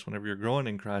in Christ. Whenever you're growing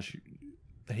in Christ,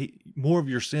 more of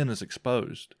your sin is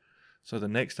exposed. So the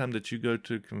next time that you go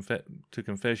to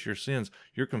confess your sins,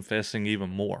 you're confessing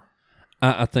even more.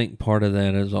 I think part of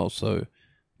that is also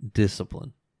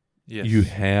discipline. Yes. You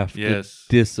have to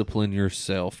discipline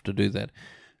yourself to do that.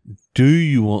 Do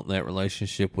you want that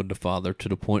relationship with the Father to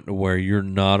the point to where you're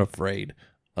not afraid?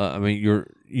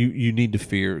 You need to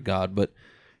fear God, but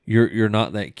you're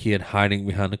not that kid hiding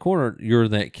behind the corner. You're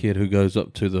that kid who goes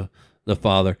up to the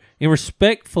Father and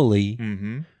respectfully,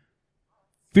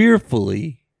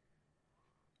 fearfully,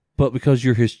 but because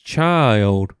you're his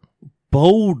child,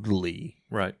 boldly,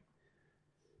 right,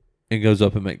 and goes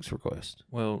up and makes requests.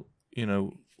 Well,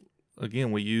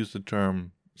 again, we use the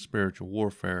term spiritual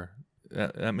warfare.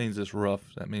 That means it's rough.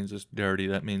 That means it's dirty.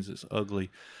 That means it's ugly.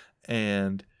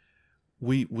 And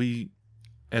we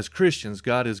as Christians,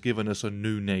 God has given us a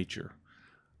new nature.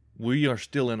 We are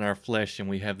still in our flesh and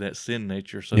we have that sin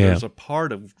nature. So there's a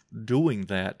part of doing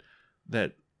that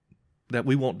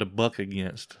we want to buck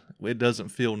against. It doesn't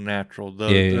feel natural. Though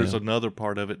there's another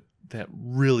part of it that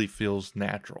really feels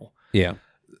natural. Yeah.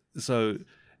 So,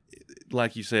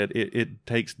 like you said, it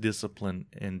takes discipline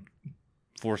and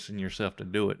forcing yourself to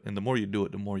do it. And the more you do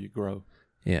it, the more you grow.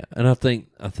 Yeah. And I think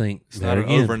it's not an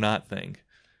overnight thing.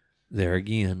 There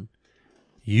again,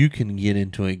 you can get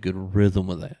into a good rhythm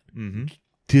of that. Mm-hmm.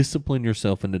 Discipline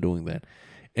yourself into doing that.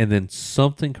 And then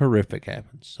something horrific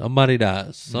happens. Somebody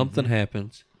dies. Something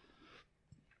happens.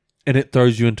 And it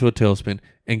throws you into a tailspin.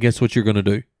 And guess what you're going to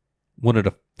do? One of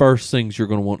the first things you're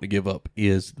going to want to give up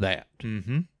is that.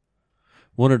 Mm-hmm.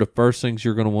 One of the first things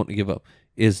you're going to want to give up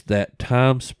is that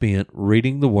time spent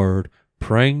reading the Word,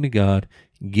 praying to God,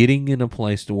 getting in a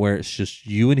place to where it's just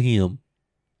you and Him.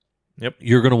 Yep.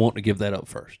 You're going to want to give that up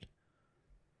first.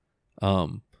 I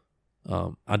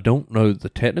don't know the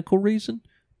technical reason,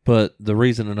 but the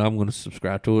reason that I'm going to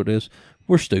subscribe to it is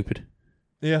we're stupid.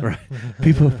 Yeah. Right.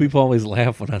 People always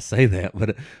laugh when I say that,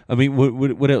 but I mean,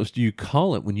 what else do you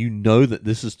call it when you know that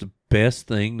this is the best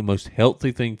thing, the most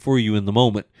healthy thing for you in the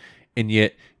moment, and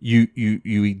yet you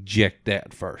eject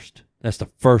that first? That's the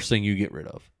first thing you get rid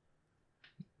of.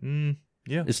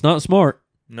 Yeah. It's not smart.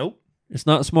 Nope. It's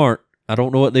not smart. I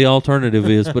don't know what the alternative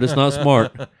is, but it's not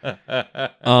smart.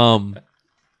 But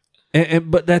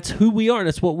that's who we are.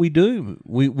 That's what we do.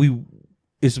 We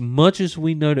as much as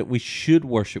we know that we should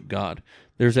worship God,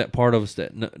 there's that part of us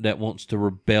that wants to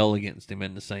rebel against Him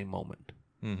in the same moment.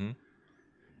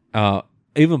 Mm-hmm.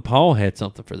 Even Paul had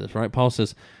something for this, right? Paul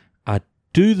says, I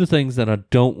do the things that I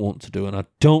don't want to do, and I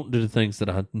don't do the things that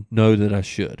I know that I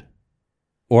should,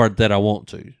 or that I want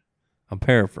to. I'm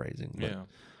paraphrasing.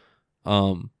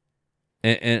 But,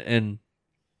 and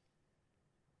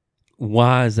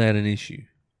why is that an issue?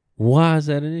 Why is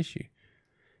that an issue?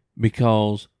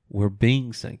 Because we're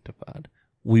being sanctified.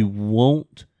 We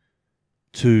want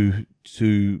to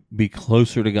be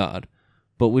closer to God,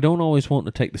 but we don't always want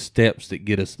to take the steps that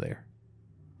get us there.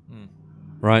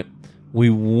 Right? We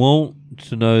want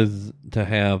to know to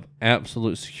have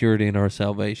absolute security in our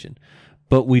salvation,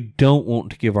 but we don't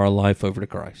want to give our life over to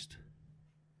Christ.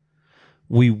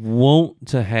 We want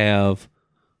to have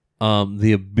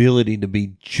the ability to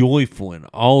be joyful in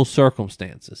all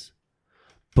circumstances,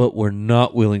 but we're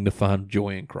not willing to find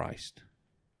joy in Christ.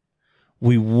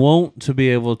 We want to be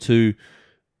able to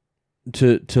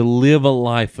live a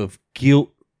life of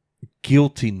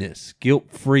guiltiness,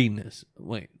 guilt-freeness.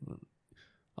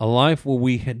 A life where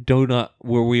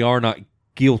we are not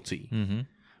guilty. Mm-hmm.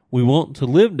 We want to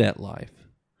live that life,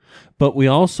 but we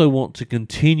also want to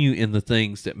continue in the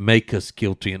things that make us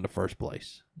guilty in the first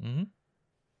place. Mm-hmm.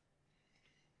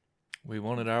 We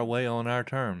want it our way on our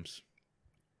terms.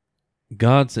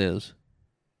 God says,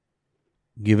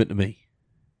 give it to me.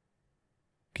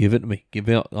 Give it to me. Give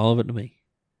out all of it to me.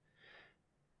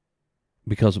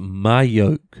 Because my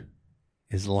yoke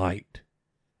is light.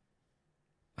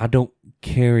 I don't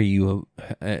carry you.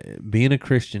 Being a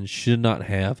Christian should not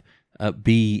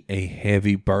be a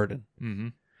heavy burden. Mm-hmm.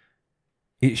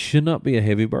 It should not be a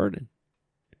heavy burden.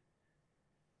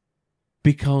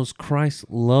 Because Christ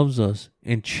loves us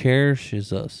and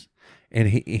cherishes us. And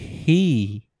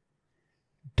he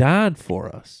died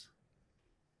for us.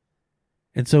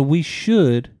 And so we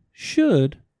should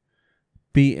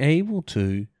be able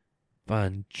to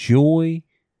find joy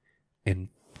and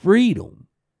freedom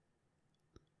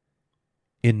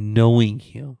in knowing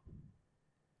Him.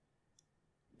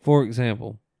 For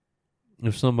example,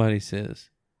 if somebody says,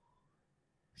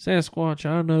 Sasquatch,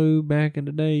 I know back in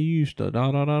the day you used to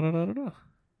da-da-da-da-da-da.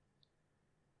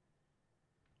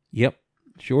 Yep,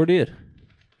 sure did.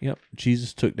 Yep,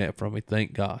 Jesus took that from me,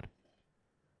 thank God.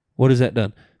 What has that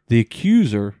done? The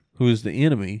accuser, who is the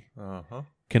enemy,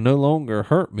 can no longer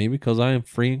hurt me because I am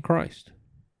free in Christ.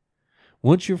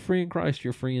 Once you're free in Christ,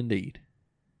 you're free indeed.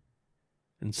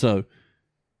 And so,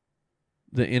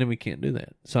 the enemy can't do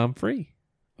that. So I'm free.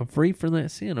 I'm free from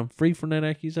that sin. I'm free from that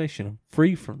accusation. I'm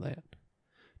free from that.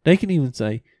 They can even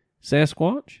say,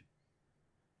 Sasquatch,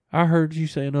 I heard you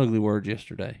say an ugly word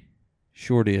yesterday.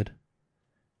 Sure did.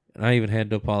 And I even had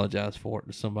to apologize for it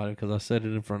to somebody because I said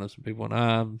it in front of some people. And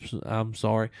I'm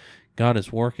sorry. God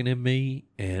is working in me.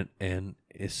 And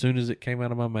as soon as it came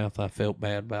out of my mouth, I felt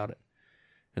bad about it.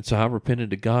 And so I repented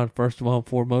to God first of all and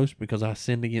foremost because I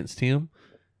sinned against Him.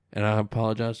 And I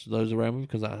apologize to those around me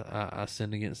because I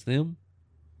sinned against them.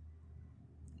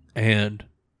 And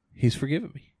He's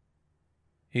forgiven me.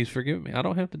 He's forgiven me. I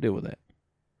don't have to deal with that.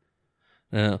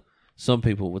 Now, some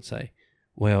people would say,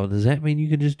 well, does that mean you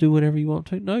can just do whatever you want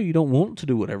to? No, you don't want to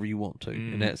do whatever you want to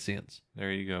in that sense.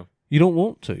 There you go. You don't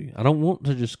want to. I don't want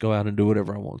to just go out and do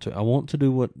whatever I want to. I want to do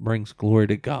what brings glory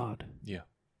to God. Yeah.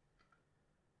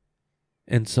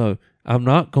 And so I'm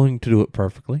not going to do it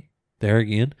perfectly. There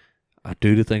again, I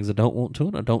do the things I don't want to,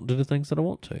 and I don't do the things that I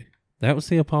want to. That was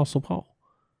the Apostle Paul.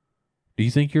 Do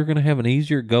you think you're going to have an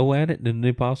easier go at it than the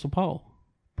Apostle Paul?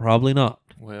 Probably not.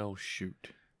 Well,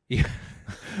 shoot. Yeah.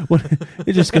 Well,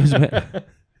 it just goes back.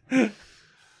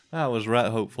 I was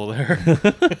right hopeful there.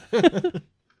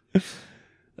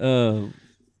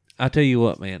 I tell you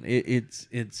what, man, it's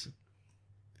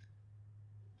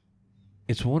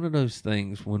one of those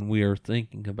things when we are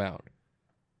thinking about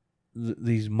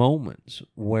these moments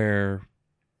where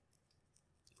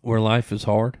life is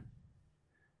hard,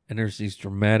 and there's these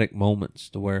dramatic moments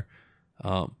to where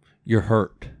you're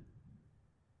hurt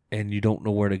and you don't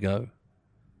know where to go.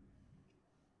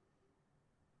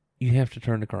 You have to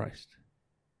turn to Christ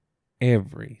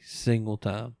every single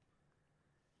time.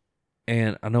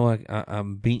 And I know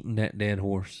I'm beating that dead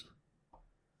horse.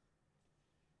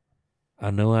 I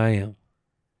know I am.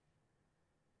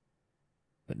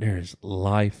 But there is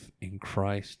life in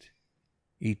Christ,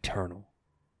 eternal.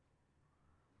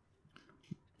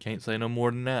 Can't say no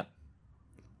more than that.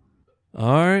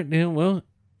 All right, then. Well,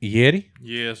 Yeti,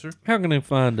 Yes, sir. how can they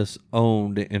find us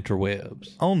on the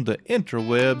interwebs? On the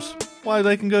interwebs, why,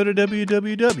 they can go to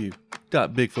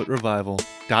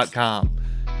www.bigfootrevival.com.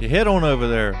 You head on over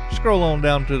there, scroll on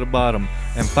down to the bottom,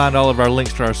 and find all of our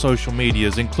links to our social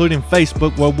medias, including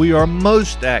Facebook, where we are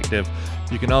most active.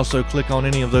 You can also click on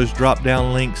any of those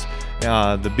drop-down links,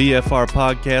 the BFR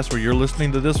podcast, where you're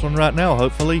listening to this one right now,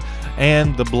 hopefully,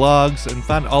 and the blogs, and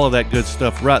find all of that good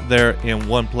stuff right there in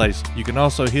one place. You can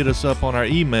also hit us up on our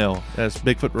email. That's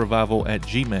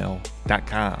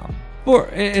bigfootrevival@gmail.com.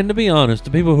 And to be honest,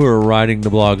 the people who are writing the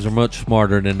blogs are much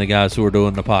smarter than the guys who are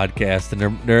doing the podcast, and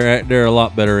they're a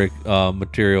lot better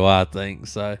material, I think.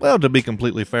 So, Well, to be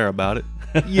completely fair about it,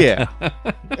 yeah.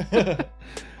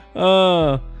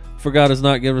 for God has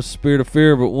not given us a spirit of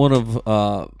fear, but one of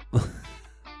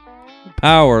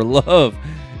power, love,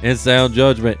 and sound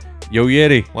judgment. Yo,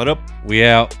 Yeti, What up? we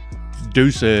out.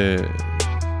 Deuces.